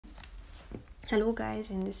Hello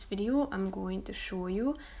guys, in this video I'm going to show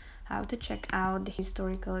you how to check out the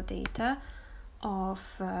historical data of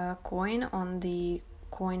coin on the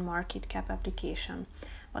CoinMarketCap application.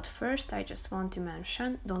 But first I just want to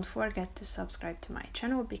mention, don't forget to subscribe to my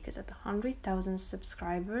channel, because at 100,000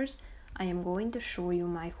 subscribers I am going to show you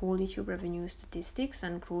my whole YouTube revenue statistics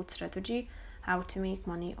and growth strategy, how to make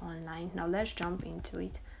money online. Now let's jump into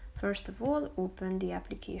it. First of all, open the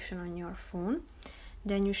application on your phone.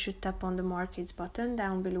 Then you should tap on the markets button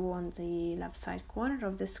down below on the left side corner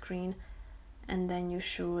of the screen, and then you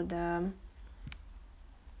should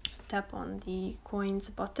tap on the coins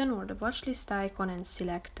button or the watchlist icon and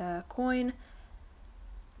select a coin.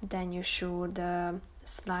 Then you should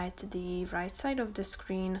slide to the right side of the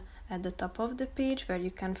screen at the top of the page where you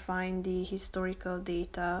can find the historical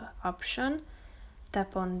data option.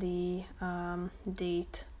 Tap on the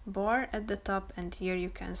date bar at the top, and here you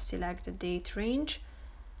can select the date range.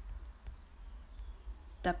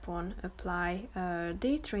 Tap on apply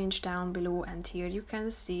date range down below, and here you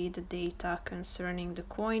can see the data concerning the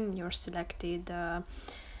coin, your selected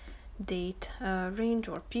date range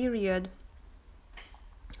or period,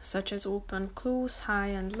 such as open, close, high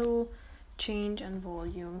and low, change and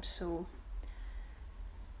volume. So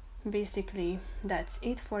basically that's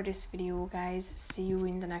it for this video guys. See you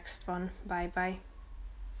in the next one. Bye bye.